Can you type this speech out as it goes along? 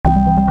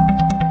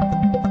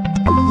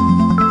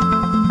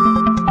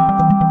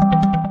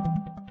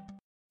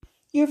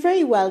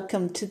very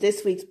welcome to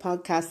this week's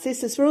podcast.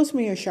 This is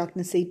Rosemary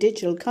O'Shaughnessy,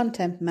 Digital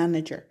Content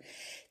Manager.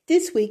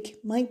 This week,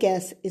 my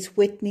guest is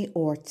Whitney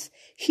Orts.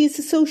 She is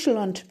a social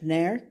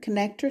entrepreneur,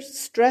 connector,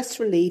 stress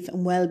relief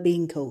and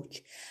wellbeing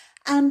coach.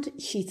 And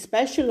she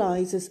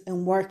specialises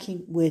in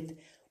working with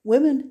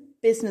women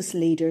business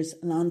leaders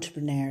and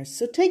entrepreneurs.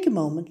 So take a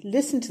moment,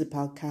 listen to the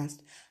podcast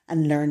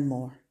and learn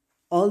more.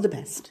 All the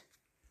best.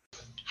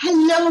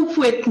 Hello,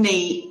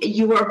 Whitney.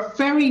 You are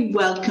very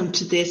welcome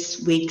to this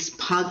week's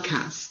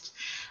podcast.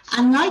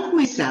 And like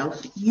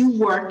myself, you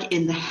work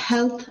in the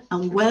health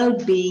and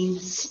well-being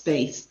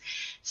space.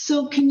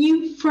 So can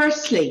you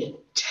firstly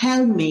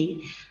tell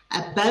me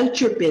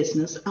about your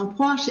business and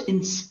what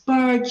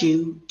inspired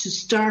you to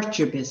start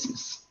your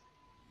business?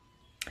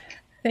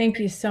 Thank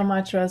you so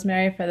much,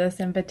 Rosemary, for this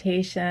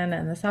invitation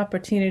and this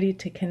opportunity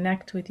to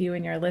connect with you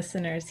and your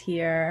listeners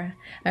here.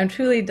 I'm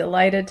truly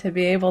delighted to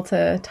be able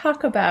to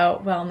talk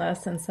about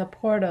wellness in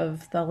support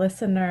of the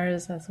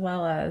listeners as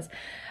well as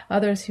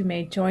others who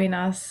may join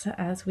us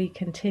as we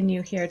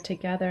continue here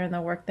together in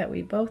the work that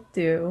we both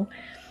do.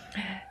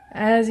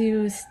 As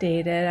you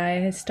stated,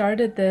 I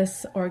started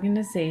this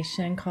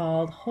organization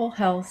called Whole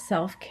Health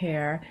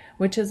Self-Care,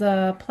 which is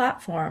a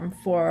platform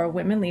for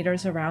women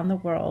leaders around the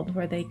world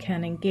where they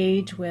can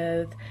engage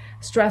with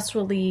stress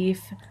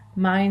relief,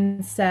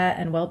 mindset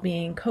and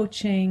well-being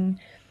coaching,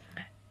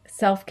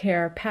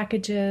 self-care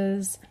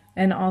packages,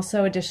 and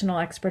also additional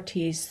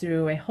expertise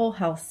through a whole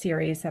health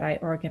series that I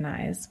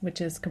organize,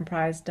 which is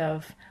comprised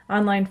of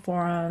online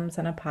forums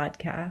and a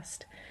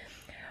podcast.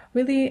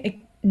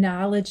 Really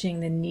acknowledging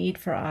the need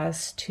for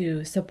us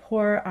to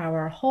support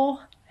our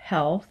whole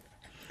health,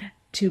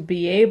 to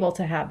be able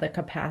to have the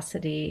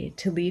capacity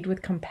to lead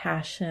with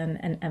compassion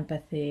and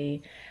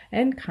empathy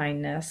and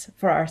kindness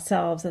for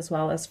ourselves as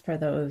well as for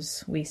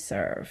those we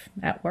serve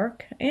at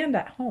work and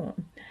at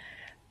home.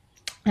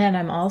 And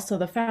I'm also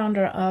the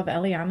founder of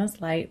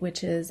Eliana's Light,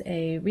 which is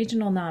a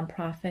regional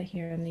nonprofit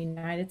here in the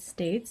United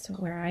States,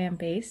 where I am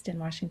based in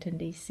Washington,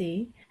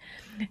 D.C.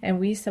 And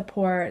we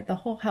support the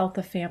whole health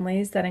of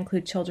families that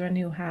include children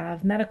who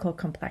have medical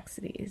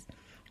complexities.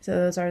 So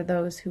those are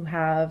those who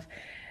have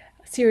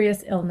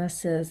serious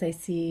illnesses. They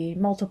see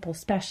multiple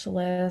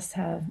specialists,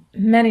 have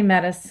many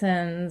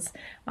medicines,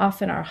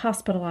 often are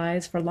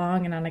hospitalized for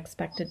long and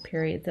unexpected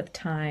periods of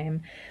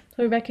time.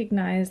 So we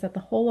recognize that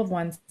the whole of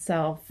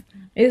oneself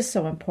is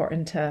so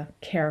important to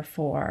care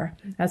for,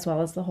 as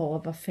well as the whole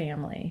of a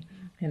family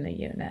in the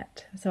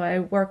unit. So I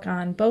work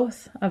on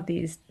both of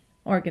these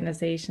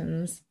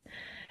organizations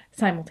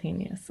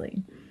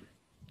simultaneously.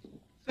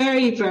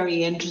 Very,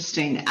 very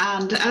interesting.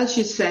 And as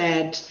you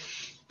said,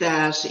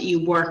 that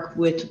you work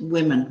with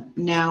women.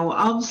 Now,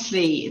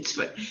 obviously, it's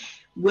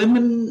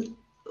women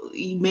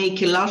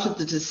make a lot of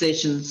the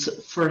decisions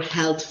for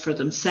health for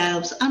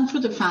themselves and for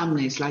the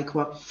families, like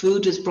what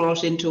food is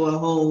brought into a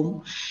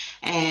home,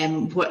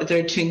 and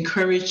whether to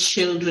encourage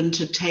children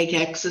to take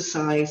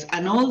exercise.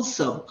 And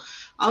also,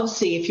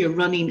 obviously, if you're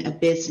running a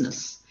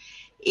business,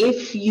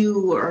 if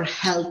you are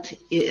health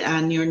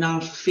and you're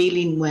not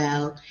feeling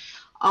well,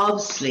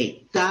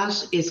 obviously,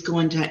 that is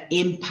going to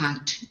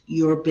impact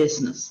your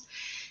business.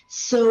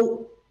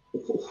 So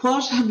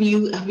what have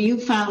you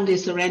found,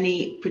 is there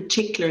any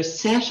particular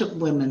set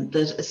of women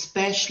that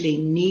especially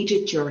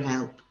needed your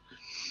help?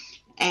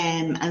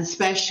 And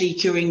especially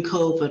during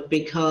COVID,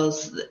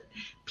 because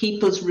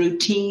people's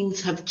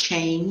routines have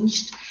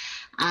changed.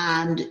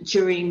 And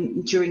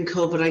during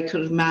COVID, I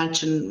could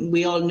imagine,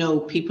 we all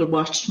know people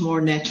watched more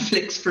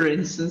Netflix, for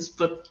instance,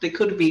 but they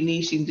could have been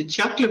eating the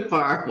chocolate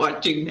bar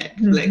watching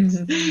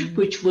Netflix,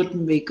 which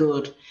wouldn't be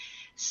good.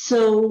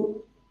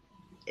 So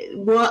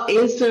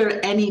is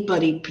there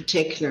anybody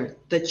particular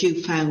that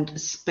you found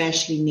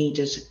especially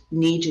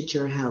needed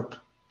your help,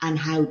 and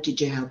how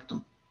did you help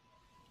them?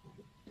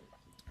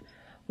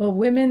 Well,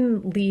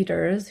 women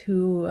leaders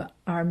who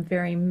are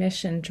very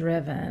mission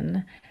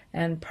driven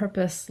and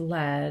purpose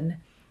led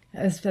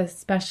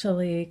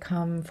especially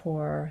come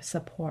for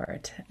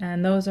support.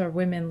 And those are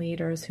women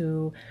leaders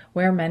who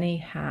wear many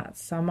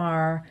hats. Some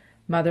are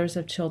mothers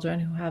of children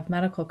who have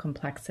medical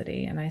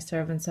complexity, and I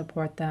serve and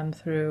support them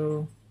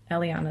through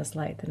Eliana's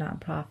Light, the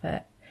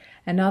nonprofit.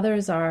 And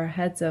others are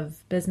heads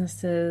of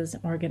businesses,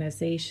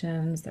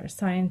 organizations, they're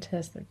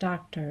scientists, they're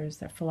doctors,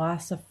 they're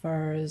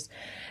philosophers.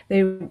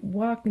 They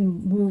walk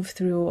and move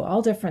through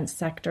all different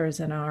sectors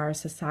in our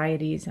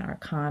societies and our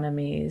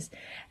economies,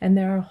 and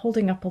they're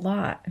holding up a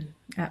lot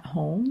at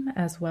home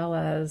as well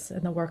as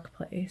in the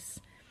workplace.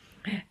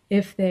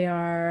 If they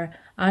are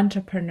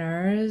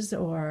entrepreneurs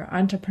or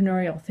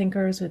entrepreneurial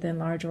thinkers within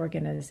large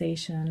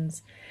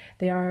organizations,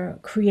 they are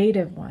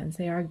creative ones.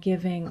 They are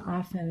giving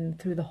often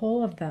through the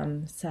whole of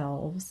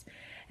themselves.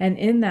 And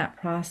in that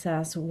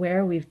process,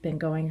 where we've been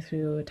going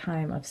through a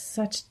time of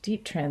such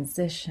deep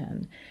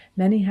transition,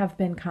 many have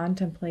been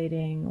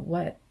contemplating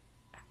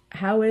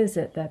how is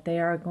it that they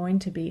are going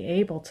to be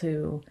able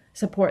to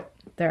support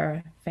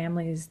their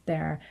families,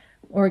 their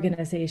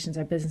organizations,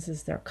 their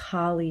businesses, their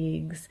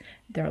colleagues,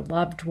 their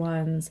loved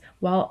ones,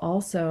 while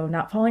also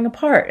not falling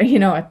apart,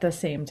 at the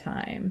same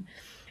time.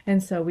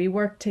 And so we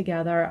work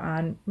together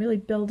on really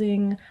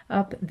building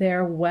up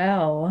their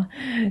well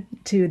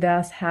to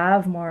thus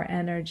have more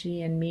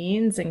energy and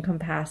means and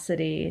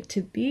capacity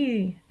to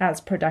be as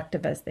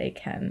productive as they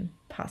can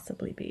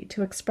possibly be,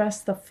 to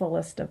express the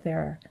fullest of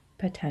their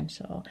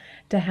potential,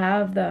 to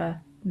have the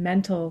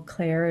mental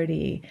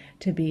clarity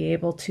to be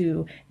able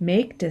to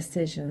make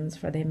decisions,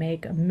 for they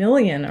make 1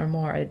 million or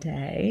more a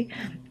day,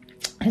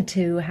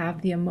 to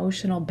have the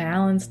emotional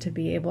balance to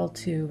be able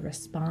to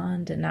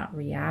respond and not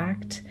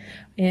react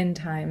in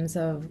times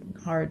of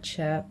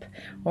hardship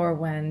or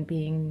when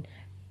being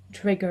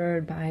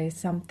triggered by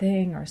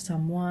something or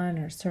someone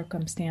or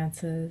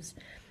circumstances,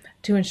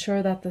 to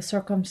ensure that the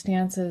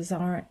circumstances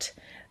aren't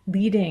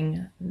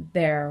leading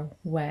their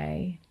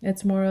way.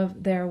 It's more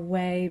of their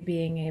way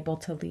being able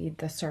to lead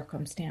the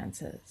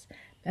circumstances,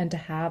 and to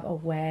have a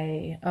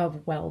way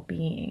of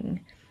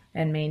well-being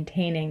and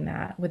maintaining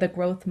that with a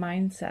growth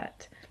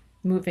mindset,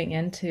 moving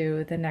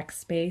into the next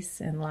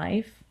space in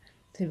life,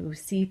 to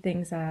see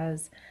things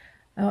as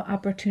an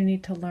opportunity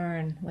to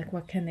learn, like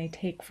what can they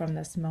take from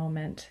this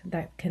moment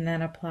that can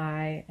then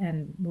apply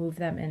and move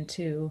them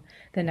into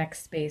the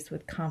next space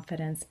with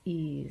confidence,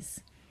 ease,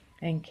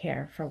 and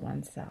care for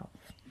oneself.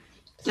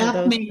 So That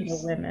those are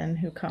makes the women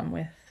who come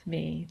with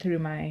me through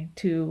my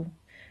two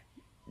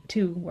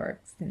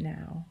works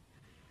now.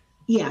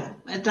 Yeah,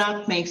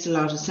 that makes a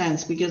lot of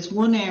sense, because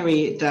one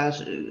area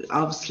that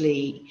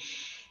obviously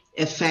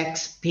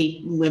affects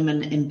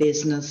women in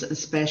business,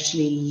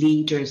 especially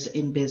leaders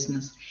in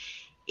business,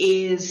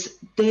 is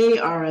they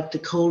are at the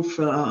cold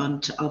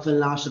front of a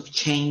lot of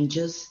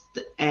changes,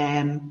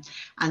 and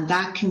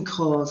that can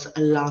cause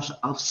a lot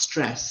of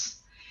stress.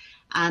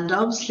 And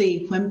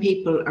obviously, when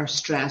people are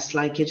stressed,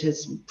 like it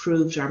has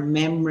improved our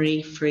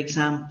memory, for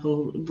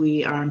example,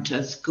 we aren't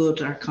as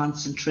good, our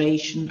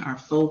concentration, our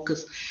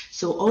focus.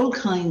 So all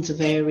kinds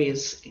of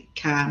areas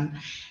can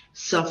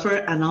suffer,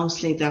 and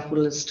obviously that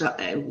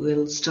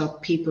will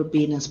stop people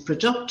being as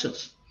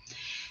productive.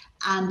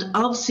 And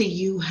obviously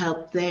you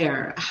help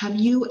there. Have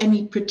you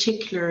any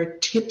particular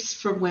tips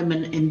for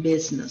women in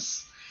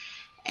business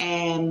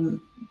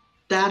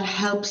that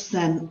helps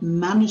them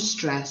manage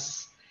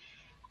stress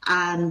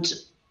and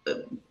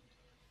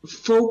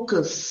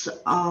focus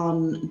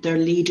on their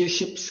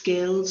leadership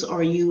skills,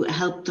 or you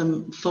help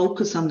them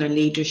focus on their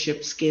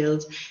leadership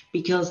skills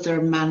because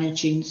they're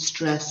managing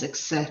stress,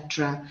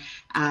 etc.,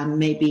 and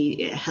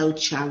maybe health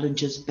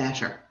challenges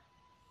better?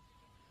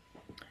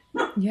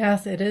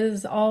 Yes, it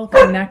is all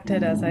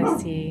connected, as I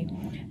see,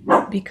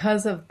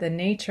 because of the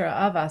nature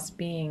of us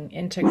being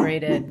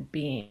integrated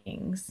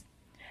beings.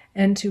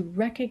 And to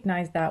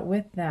recognize that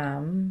with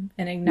them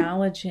and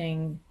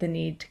acknowledging the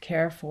need to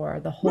care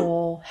for the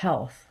whole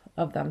health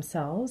of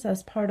themselves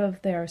as part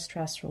of their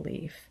stress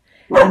relief,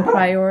 and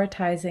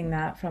prioritizing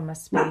that from a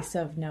space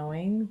of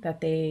knowing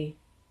that they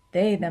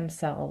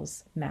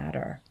themselves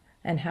matter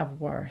and have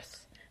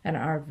worth and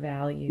are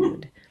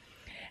valued.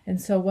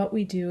 And so what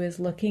we do is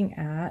looking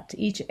at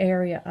each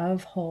area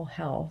of whole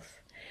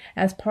health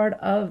as part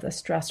of the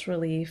stress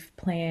relief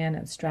plan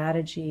and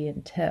strategy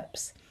and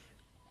tips.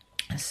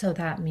 So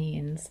that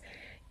means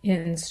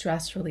in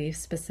stress relief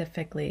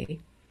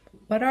specifically,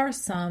 what are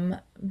some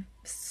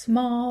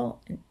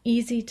small and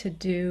easy to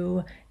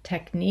do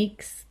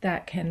techniques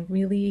that can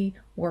really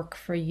work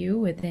for you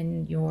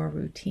within your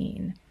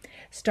routine,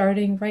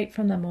 starting right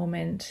from the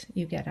moment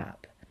you get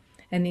up?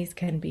 And these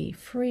can be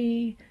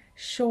free,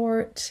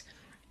 short,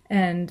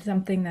 and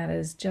something that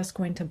is just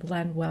going to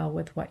blend well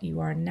with what you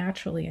are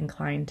naturally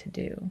inclined to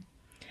do.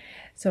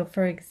 So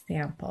for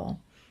example,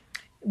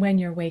 when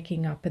you're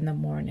waking up in the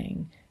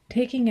morning,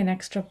 taking an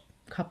extra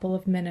couple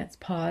of minutes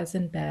pause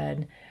in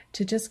bed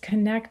to just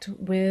connect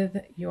with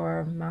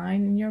your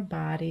mind and your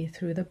body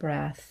through the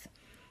breath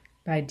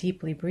by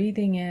deeply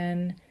breathing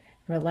in,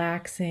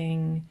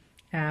 relaxing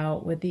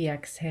out with the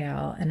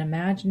exhale, and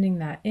imagining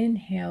that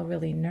inhale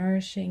really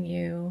nourishing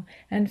you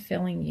and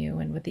filling you,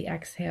 and with the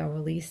exhale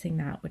releasing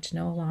that which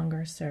no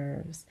longer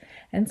serves,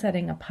 and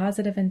setting a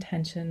positive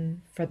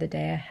intention for the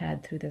day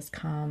ahead through this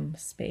calm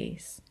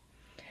space.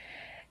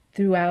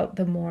 Throughout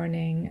the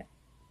morning,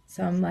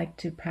 some like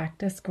to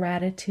practice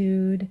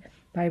gratitude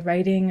by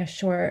writing a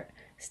short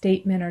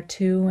statement or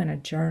two in a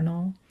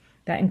journal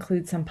that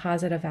includes some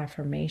positive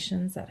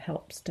affirmations that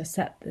helps to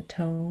set the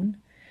tone.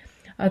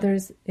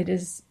 Others, it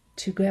is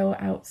to go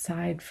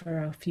outside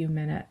for a few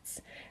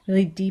minutes,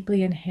 really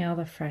deeply inhale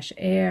the fresh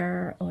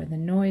air or the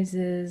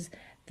noises,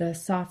 the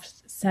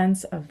soft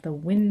sense of the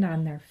wind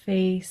on their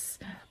face,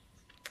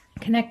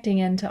 connecting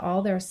into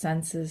all their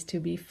senses to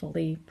be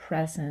fully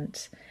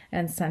present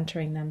and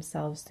centering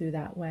themselves through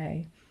that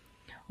way.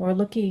 Or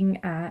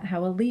looking at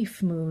how a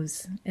leaf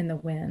moves in the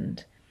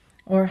wind,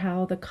 or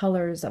how the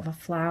colors of a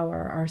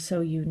flower are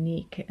so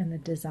unique and the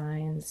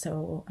design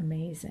so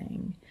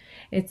amazing.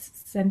 It's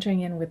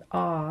centering in with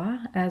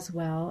awe as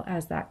well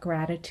as that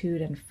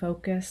gratitude and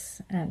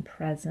focus and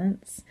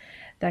presence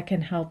that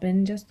can help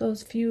in just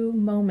those few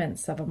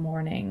moments of a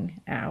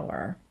morning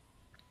hour.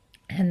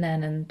 And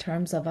then in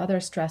terms of other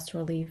stress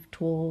relief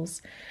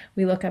tools,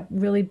 we look at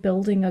really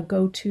building a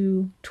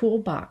go-to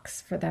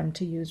toolbox for them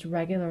to use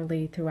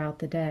regularly throughout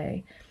the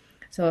day.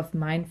 So if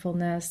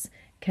mindfulness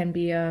can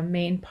be a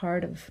main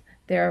part of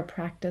their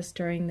practice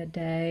during the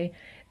day,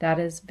 that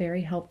is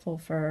very helpful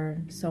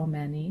for so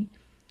many.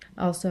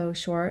 Also,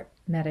 short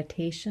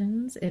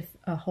meditations, if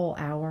a whole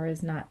hour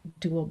is not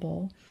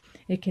doable.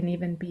 It can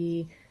even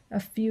be a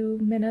few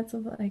minutes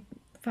of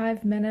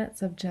 5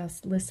 minutes of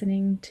just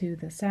listening to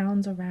the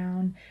sounds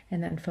around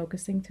and then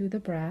focusing through the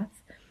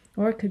breath.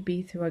 Or it could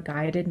be through a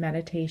guided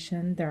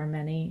meditation. There are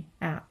many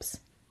apps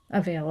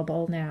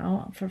available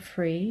now for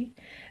free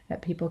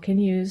that people can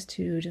use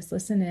to just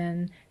listen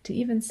in to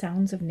even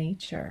sounds of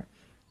nature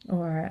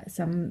or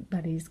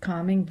somebody's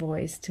calming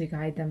voice to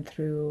guide them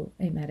through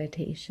a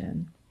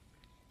meditation.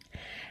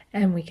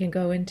 And we can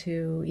go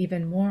into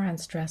even more on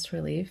stress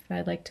relief.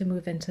 I'd like to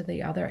move into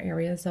the other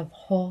areas of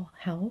whole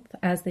health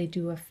as they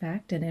do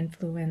affect and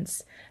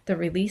influence the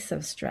release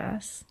of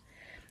stress.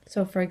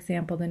 So, for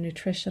example, the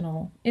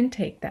nutritional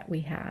intake that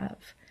we have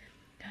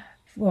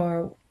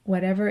for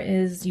whatever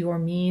is your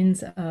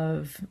means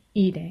of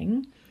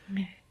eating,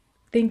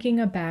 thinking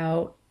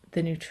about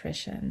the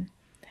nutrition.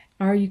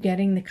 Are you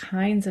getting the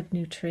kinds of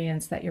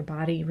nutrients that your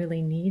body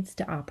really needs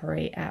to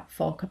operate at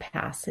full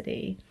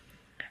capacity?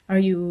 Are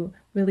you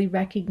really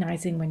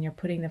recognizing when you're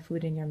putting the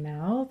food in your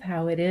mouth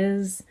how it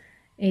is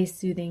a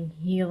soothing,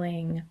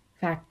 healing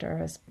factor,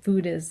 as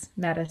food is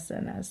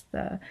medicine, as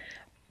the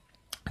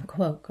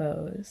quote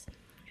goes?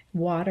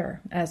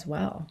 Water as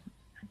well,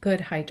 good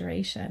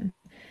hydration.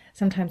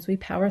 Sometimes we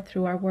power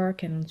through our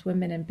work, and as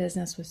women in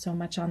business with so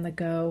much on the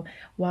go,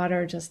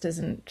 water just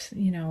isn't,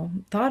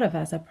 thought of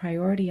as a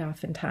priority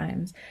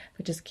oftentimes.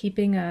 But just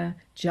keeping a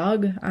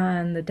jug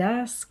on the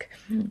desk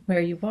where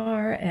you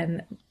are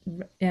and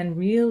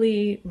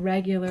really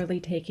regularly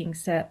taking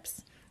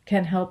sips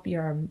can help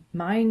your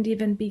mind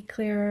even be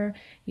clearer.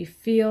 You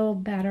feel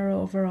better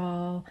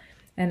overall.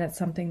 And it's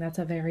something that's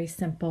a very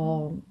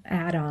simple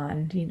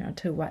add-on,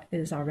 to what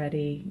is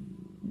already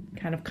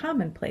kind of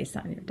commonplace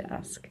on your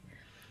desk.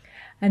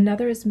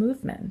 Another is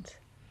movement,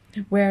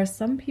 where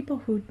some people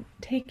who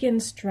take in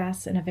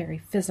stress in a very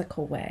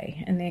physical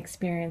way and they're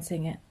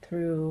experiencing it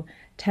through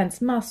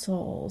tense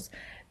muscles,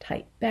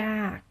 tight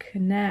back,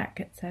 neck,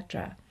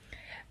 etc.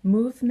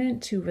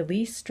 Movement to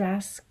release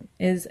stress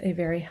is a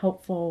very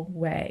helpful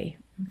way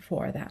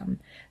for them.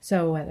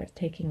 So whether it's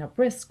taking a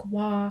brisk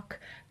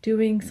walk,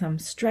 doing some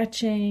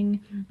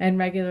stretching, and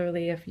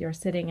regularly if you're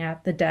sitting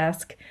at the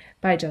desk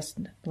by just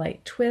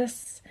light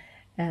twists,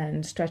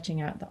 and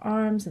stretching out the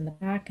arms and the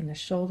back and the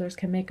shoulders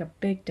can make a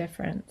big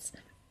difference.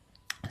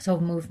 So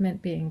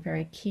movement being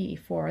very key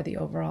for the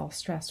overall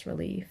stress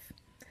relief.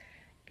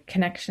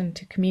 Connection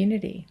to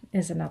community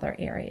is another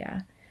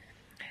area.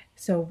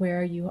 So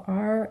where you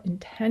are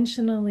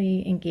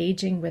intentionally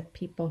engaging with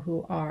people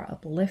who are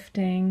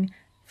uplifting,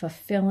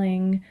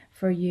 fulfilling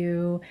for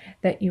you,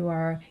 that you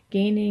are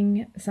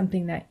gaining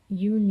something that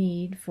you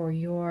need for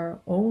your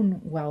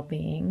own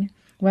well-being,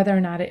 whether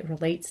or not it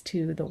relates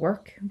to the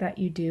work that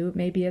you do.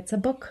 Maybe it's a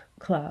book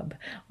club,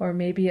 or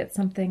maybe it's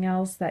something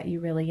else that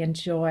you really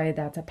enjoy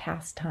that's a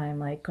pastime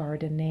like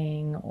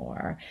gardening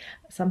or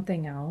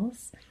something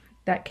else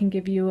that can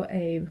give you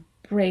a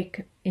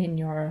break in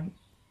your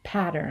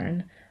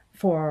pattern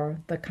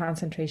for the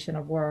concentration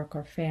of work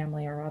or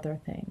family or other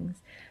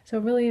things. So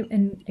really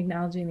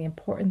acknowledging the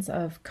importance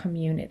of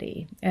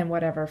community in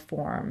whatever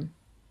form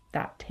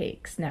that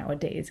takes.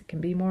 Nowadays, it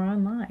can be more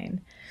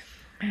online.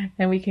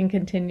 And we can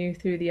continue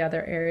through the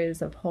other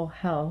areas of whole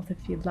health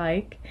if you'd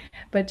like,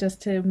 but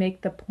just to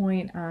make the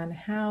point on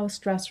how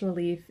stress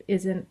relief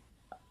isn't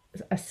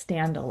a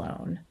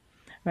standalone,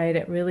 right?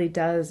 It really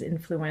does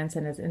influence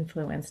and is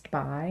influenced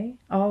by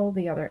all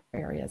the other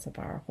areas of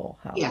our whole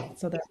health. Yeah.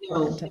 So that's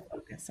important to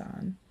focus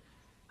on.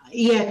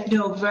 Yeah,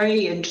 no,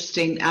 very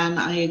interesting. And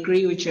I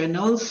agree with you. And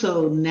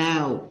also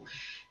now,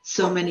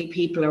 so many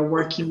people are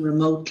working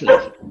remotely,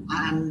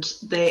 and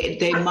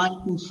they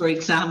mightn't, for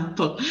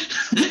example,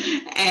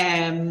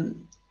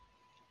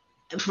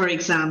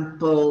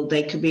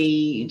 they could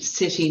be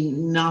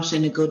sitting not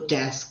in a good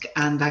desk,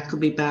 and that could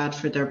be bad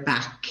for their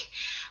back.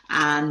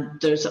 And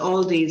there's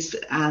all these,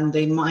 and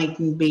they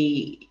mightn't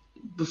be,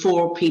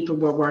 before people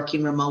were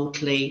working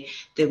remotely,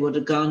 they would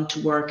have gone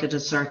to work at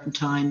a certain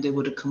time, they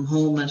would have come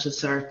home at a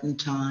certain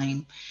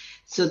time.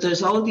 So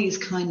there's all these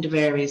kind of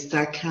areas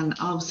that can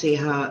obviously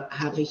have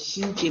a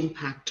huge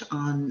impact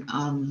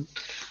on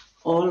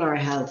all our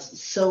health.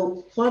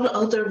 So what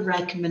other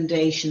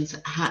recommendations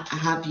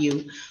have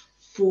you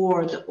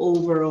for the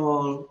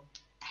overall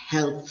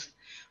health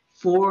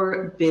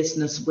for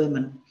business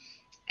women,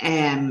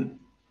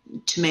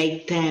 to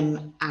make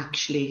them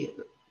actually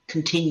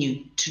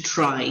continue to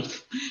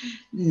thrive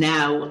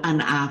now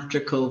and after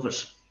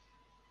COVID?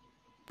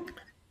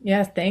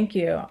 Yes, thank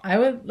you. I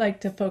would like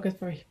to focus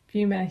for a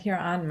few minutes here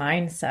on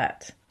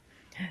mindset,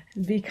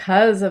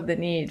 because of the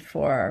need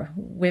for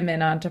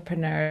women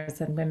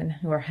entrepreneurs and women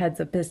who are heads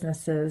of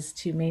businesses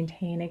to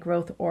maintain a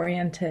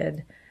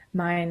growth-oriented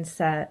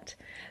mindset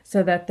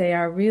so that they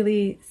are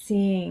really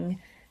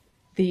seeing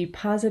the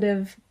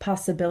positive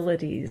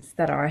possibilities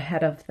that are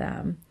ahead of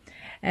them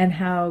and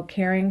how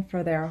caring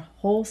for their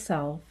whole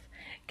self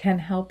can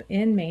help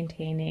in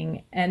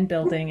maintaining and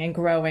building and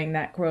growing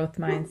that growth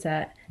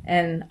mindset.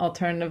 And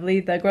alternatively,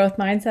 the growth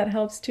mindset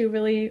helps to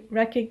really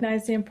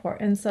recognize the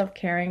importance of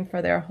caring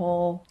for their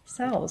whole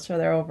selves, for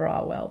their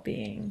overall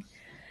well-being.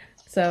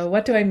 So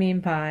what do I mean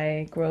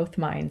by growth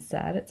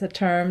mindset? It's a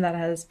term that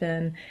has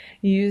been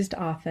used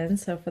often.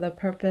 So for the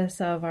purpose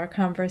of our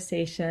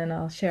conversation,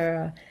 I'll share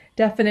a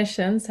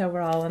definition so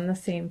we're all on the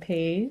same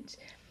page.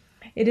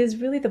 It is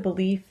really the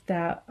belief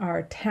that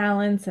our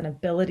talents and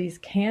abilities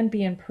can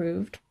be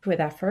improved with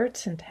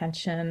effort,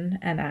 intention,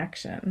 and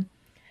action.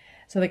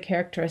 So the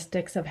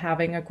characteristics of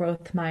having a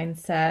growth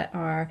mindset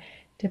are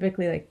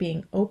typically like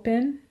being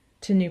open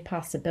to new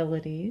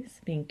possibilities,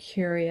 being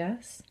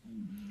curious,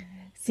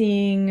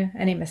 seeing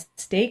any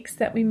mistakes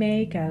that we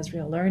make as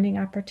real learning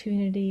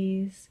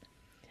opportunities,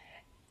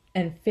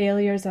 and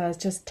failures as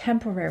just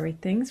temporary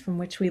things from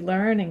which we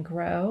learn and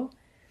grow.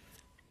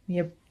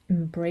 We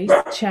embrace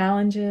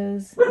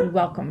challenges, we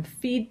welcome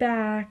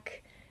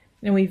feedback,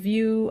 and we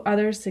view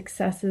other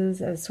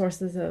successes as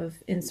sources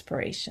of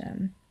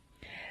inspiration.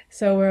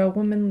 So we're a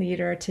woman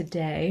leader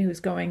today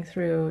who's going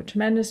through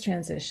tremendous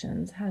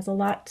transitions, has a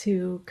lot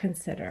to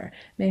consider,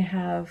 may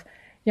have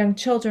young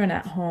children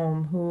at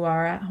home who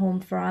are at home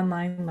for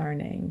online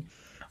learning,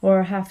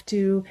 or have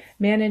to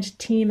manage a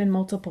team in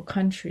multiple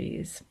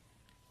countries.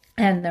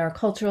 And there are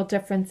cultural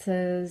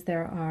differences,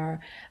 there are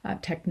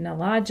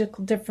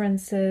technological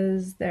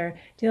differences, they're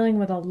dealing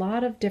with a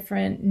lot of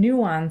different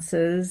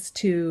nuances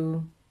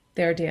to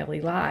their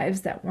daily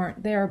lives that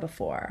weren't there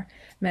before.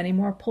 Many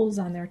more pulls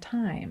on their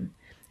time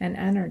and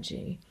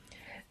energy.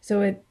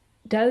 So it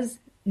does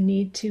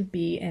need to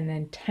be an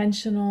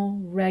intentional,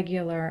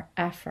 regular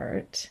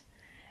effort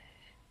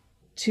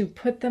to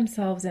put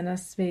themselves in a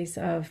space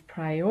of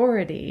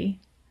priority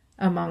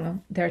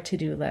among their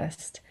to-do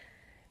list,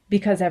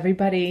 because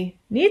everybody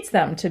needs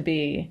them to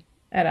be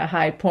at a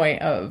high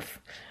point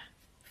of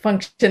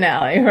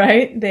functionality,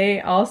 right? They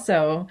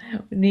also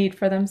need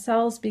for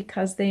themselves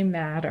because they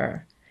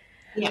matter.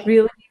 Yeah.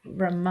 Really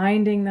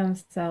reminding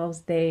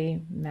themselves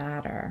they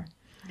matter.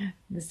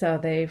 So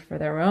they, for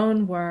their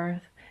own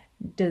worth,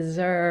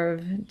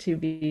 deserve to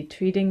be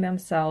treating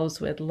themselves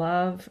with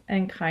love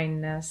and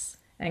kindness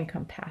and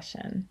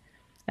compassion.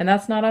 And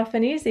that's not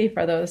often easy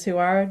for those who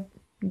are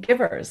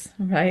givers,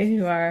 right?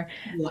 Who are,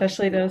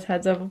 especially those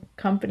heads of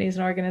companies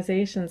and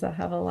organizations that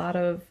have a lot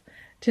of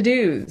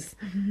to-dos.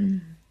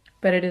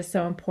 But it is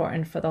so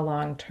important for the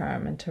long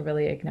term and to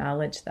really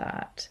acknowledge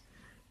that.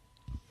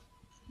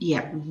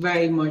 Yeah,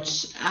 very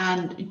much.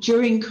 And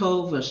during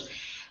COVID,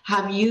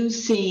 have you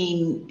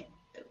seen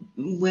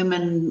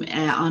women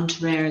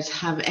entrepreneurs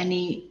have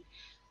any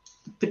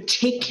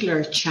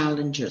particular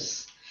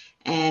challenges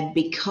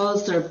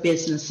because their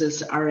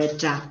businesses are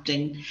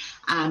adapting?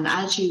 And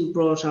as you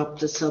brought up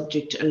the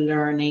subject of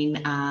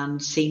learning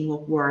and seeing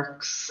what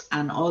works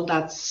and all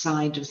that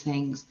side of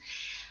things,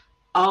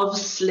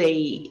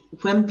 obviously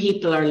when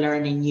people are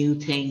learning new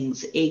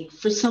things,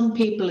 for some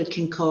people it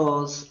can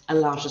cause a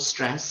lot of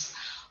stress.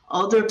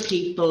 Other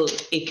people,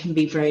 it can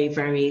be very,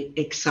 very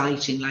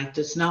exciting. Like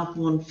there's not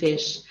one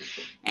fit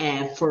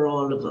for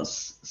all of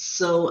us.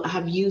 So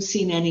have you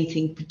seen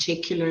anything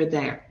particular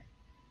there?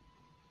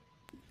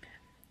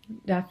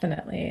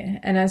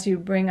 Definitely. And as you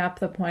bring up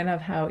the point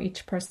of how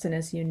each person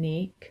is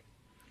unique,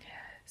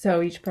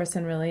 so each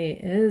person really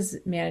is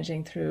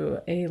managing through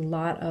a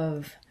lot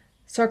of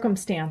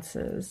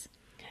circumstances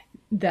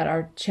that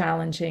are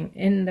challenging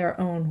in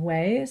their own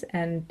ways,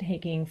 and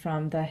taking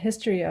from the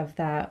history of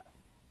that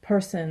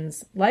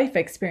person's life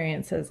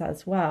experiences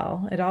as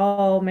well. It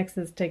all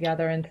mixes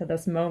together into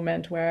this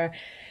moment where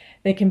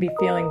they can be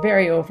feeling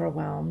very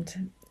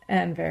overwhelmed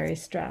and very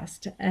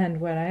stressed. And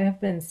what I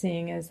have been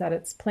seeing is that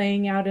it's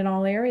playing out in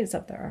all areas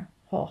of their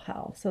whole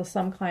health. So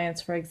some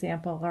clients, for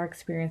example, are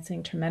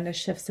experiencing tremendous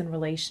shifts in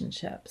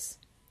relationships,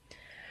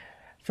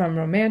 from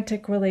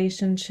romantic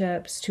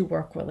relationships to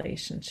work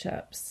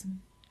relationships,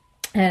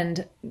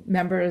 and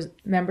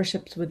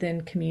memberships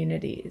within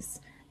communities,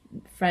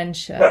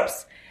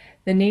 friendships.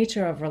 The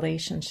nature of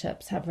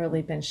relationships have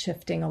really been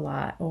shifting a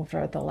lot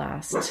over the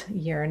last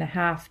year and a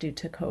half due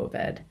to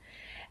COVID.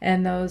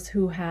 And those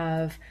who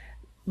have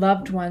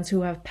loved ones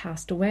who have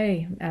passed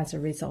away as a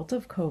result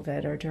of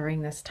COVID or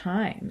during this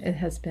time, it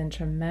has been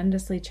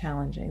tremendously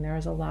challenging. There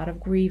is a lot of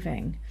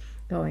grieving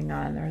going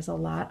on. There's a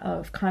lot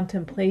of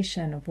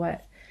contemplation of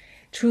what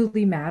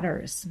truly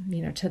matters,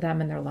 to them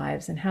in their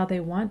lives and how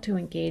they want to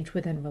engage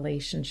within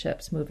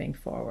relationships moving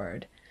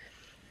forward.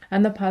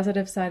 On the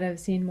positive side,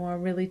 I've seen more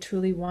really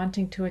truly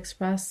wanting to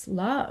express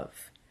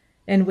love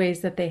in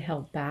ways that they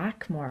held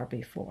back more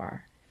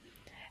before,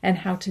 and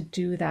how to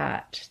do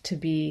that to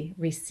be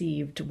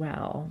received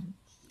well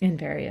in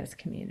various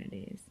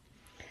communities.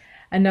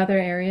 Another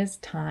area is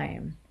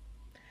time,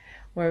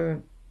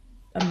 where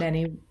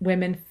many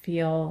women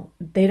feel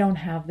they don't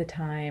have the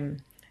time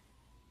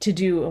to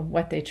do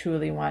what they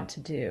truly want to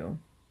do.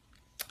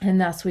 And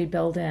thus we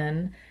build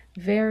in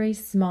very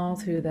small,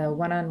 through the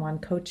one-on-one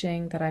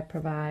coaching that I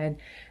provide,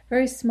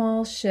 very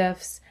small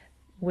shifts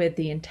with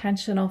the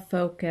intentional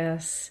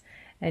focus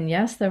and,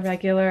 yes, the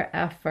regular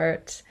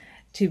effort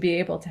to be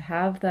able to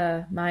have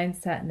the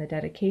mindset and the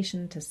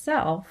dedication to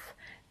self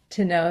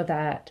to know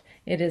that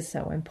it is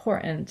so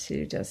important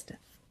to just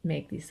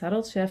make these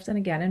subtle shifts, and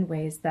again, in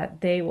ways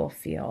that they will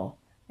feel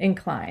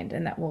inclined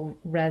and that will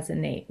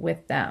resonate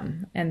with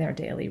them and their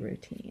daily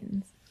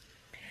routines.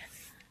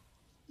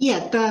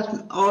 Yeah,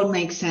 that all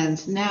makes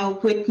sense. Now,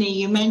 Whitney,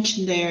 you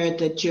mentioned there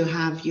that you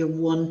have your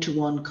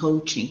one-to-one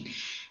coaching.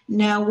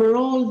 Now, we're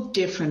all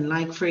different.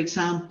 Like, for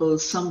example,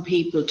 some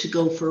people to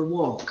go for a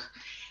walk,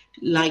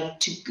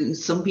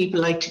 some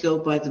people like to go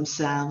by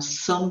themselves.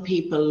 Some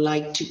people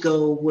like to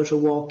go with a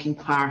walking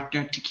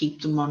partner to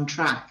keep them on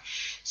track.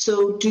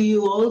 So do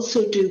you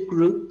also do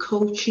group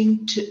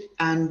coaching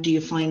and do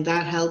you find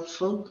that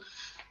helpful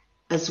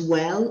as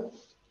well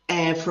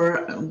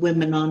for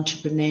women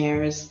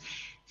entrepreneurs,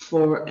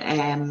 for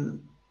health,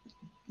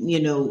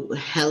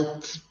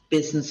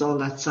 business, all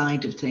that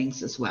side of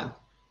things as well?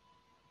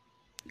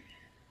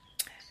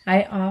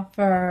 I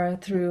offer,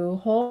 through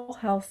Whole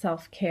Health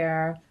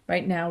Self-Care,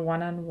 right now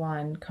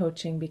one-on-one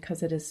coaching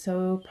because it is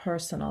so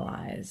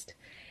personalized.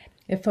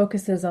 It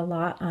focuses a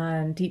lot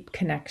on deep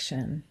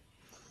connection,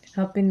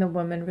 helping the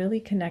woman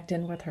really connect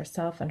in with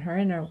herself and her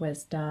inner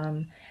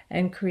wisdom,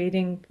 and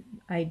creating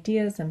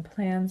ideas and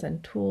plans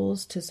and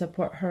tools to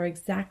support her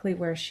exactly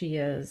where she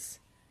is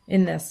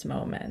in this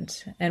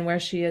moment, and where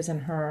she is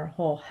in her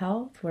whole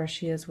health, where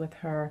she is with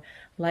her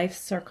life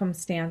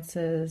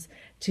circumstances,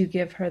 to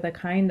give her the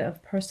kind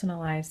of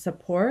personalized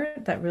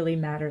support that really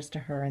matters to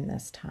her in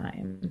this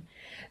time.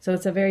 So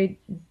it's a very,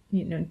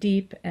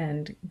 deep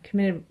and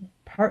committed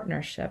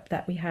partnership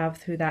that we have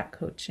through that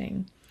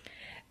coaching.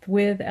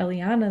 With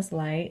Eliana's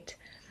Light,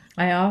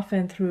 I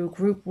often, through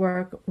group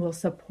work, will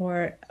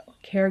support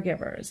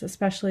caregivers,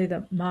 especially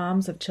the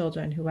moms of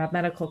children who have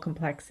medical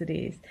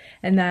complexities.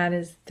 And that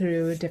is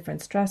through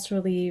different stress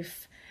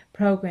relief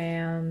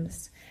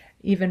programs,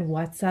 even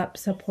WhatsApp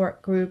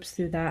support groups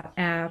through that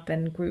app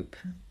and group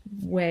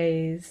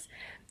ways.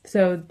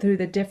 So through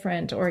the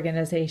different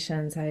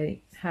organizations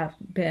I have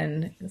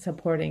been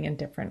supporting in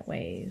different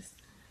ways.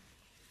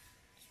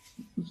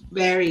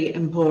 Very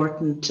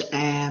important,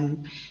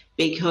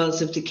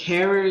 because if the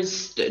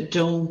carers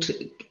don't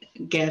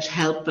get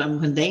help, and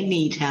when they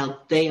need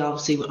help, they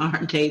obviously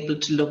aren't able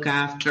to look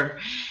after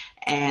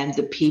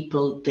the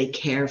people they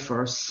care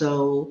for.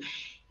 So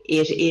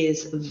it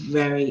is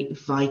very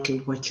vital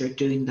what you're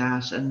doing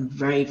that, and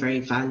very, very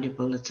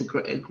valuable. It's a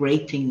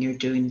great thing you're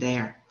doing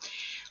there.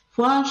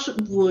 What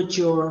would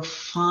your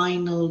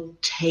final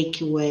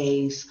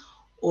takeaways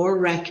or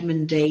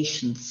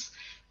recommendations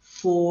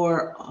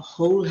for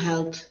whole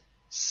health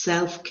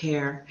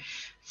self-care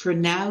for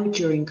now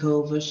during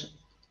COVID,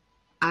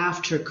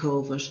 after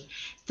COVID,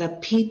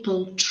 that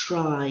people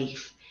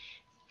thrive,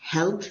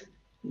 health,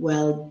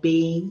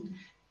 well-being,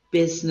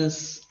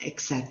 business,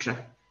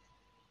 etc.?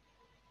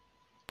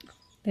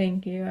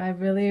 Thank you. I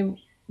really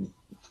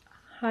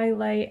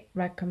highlight,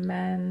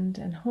 recommend,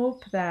 and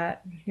hope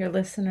that your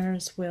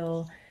listeners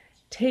will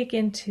take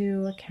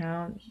into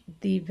account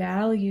the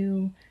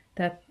value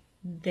that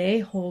they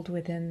hold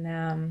within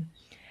them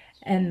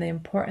and the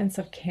importance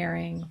of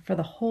caring for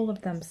the whole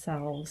of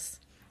themselves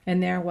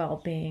and their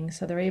well-being,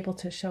 so they're able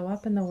to show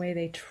up in the way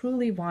they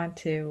truly want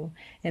to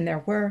in their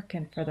work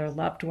and for their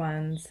loved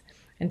ones,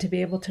 and to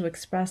be able to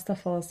express the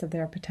fullest of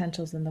their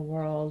potentials in the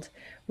world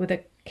with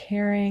a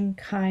caring,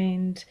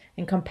 kind,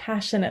 and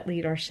compassionate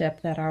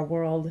leadership that our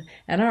world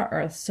and our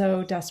earth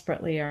so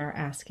desperately are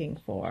asking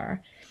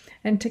for.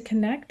 And to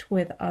connect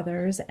with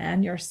others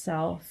and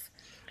yourself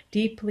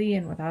deeply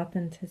and with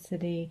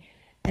authenticity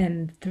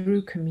and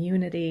through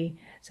community,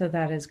 so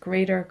that is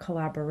greater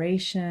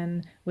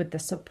collaboration with the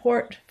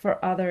support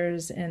for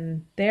others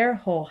in their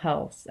whole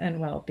health and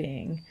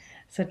well-being.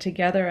 So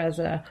together as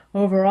a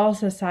overall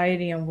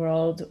society and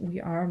world,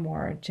 we are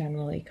more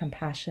generally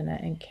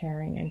compassionate and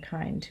caring and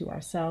kind to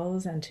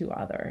ourselves and to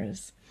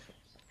others.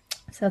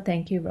 So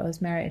thank you,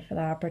 Rosemary, for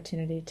the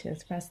opportunity to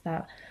express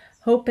that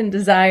hope and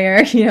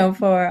desire,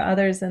 for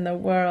others in the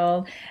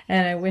world.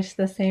 And I wish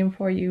the same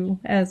for you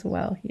as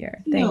well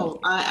here. Thank you.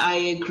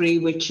 I agree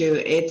with you.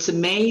 It's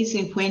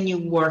amazing when you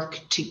work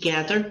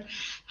together,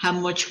 how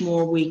much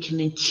more we can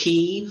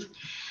achieve,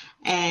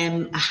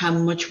 and how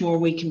much more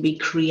we can be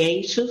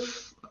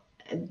creative.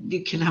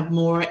 You can have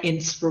more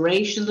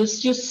inspiration. There's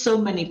just so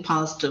many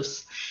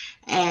positives.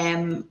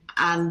 And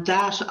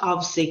that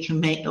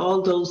obviously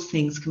all those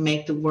things can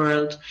make the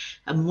world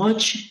a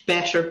much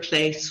better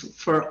place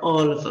for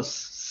all of us.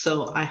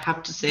 So I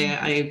have to say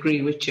I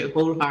agree with you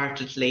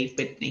wholeheartedly,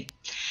 Whitney.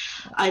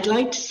 I'd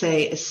like to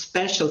say a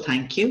special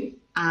thank you,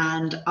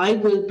 and I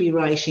will be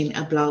writing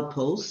a blog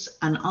post,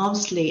 and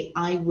obviously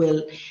I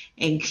will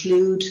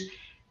include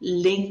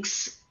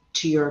links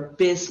to your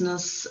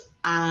business,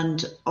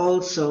 and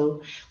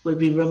also will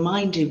be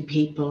reminding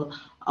people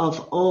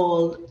of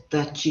all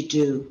that you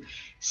do.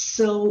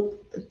 So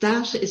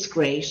that is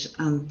great,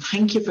 and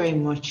thank you very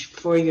much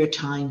for your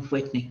time,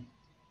 Whitney.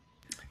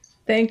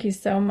 Thank you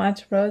so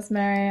much,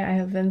 Rosemary. I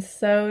have been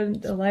so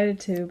delighted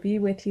to be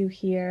with you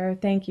here.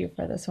 Thank you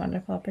for this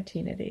wonderful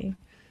opportunity.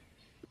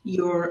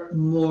 You're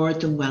more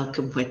than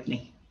welcome,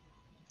 Whitney.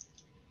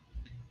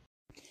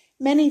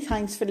 Many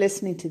thanks for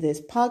listening to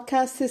this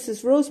podcast. This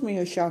is Rosemary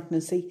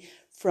O'Shaughnessy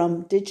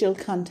from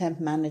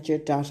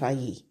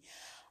digitalcontentmanager.ie.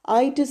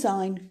 I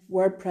design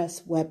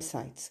WordPress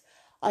websites.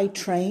 I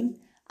train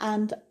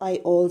and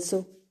I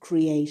also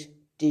create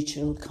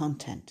digital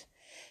content.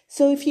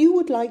 So if you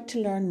would like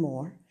to learn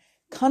more,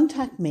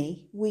 contact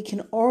me. We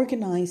can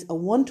organise a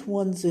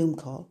one-to-one Zoom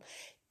call,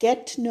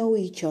 get to know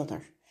each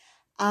other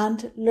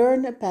and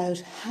learn about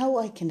how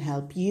I can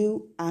help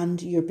you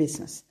and your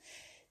business.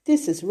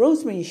 This is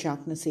Rosemary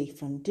O'Shaughnessy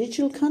from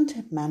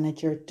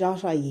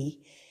digitalcontentmanager.ie.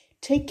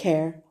 Take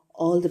care.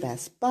 All the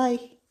best.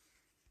 Bye.